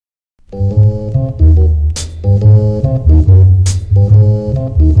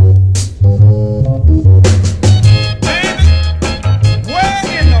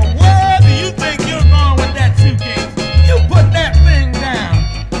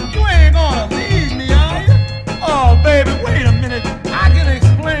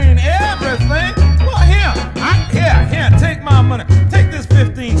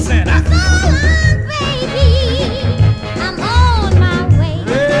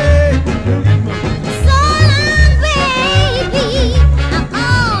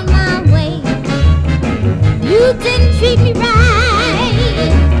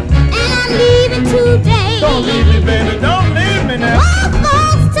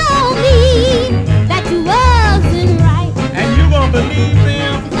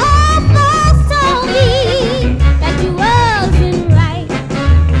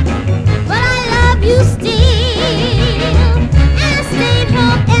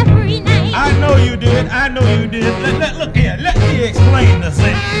I know you did. Look here, let me explain this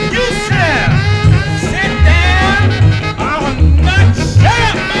thing. You shall sit down. I will not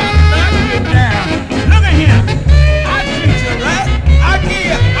shut you down. Look at here. I treat you right. I give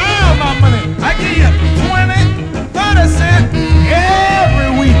you all my money. I give you 20, 30 cents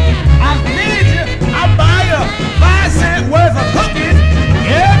every week. I feed you. I buy you 5 cents worth of cookies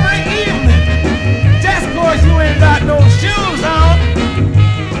every evening. Just cause you ain't got no shoes on.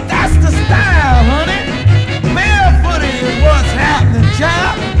 That's the style, honey. Barefooted is what's happening,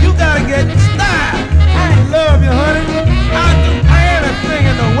 child. You gotta get style. I love you, honey. I'll do anything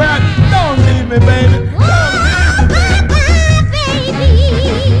in the world. Don't leave me, baby. Don't leave me,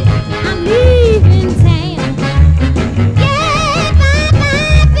 baby. I'm leaving town. Yeah,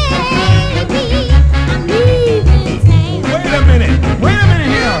 baby. I'm leaving town. Wait a minute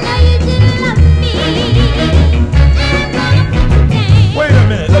here. I know you didn't love me. I'm gonna put you down. Wait a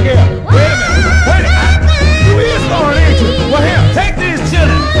minute, look here. Wait a minute. Wait a minute. You is going into it. Well, here, take these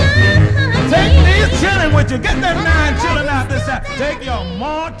children. Take these children with you. Get them 9 children out this side. Take your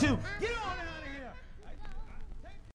mom too.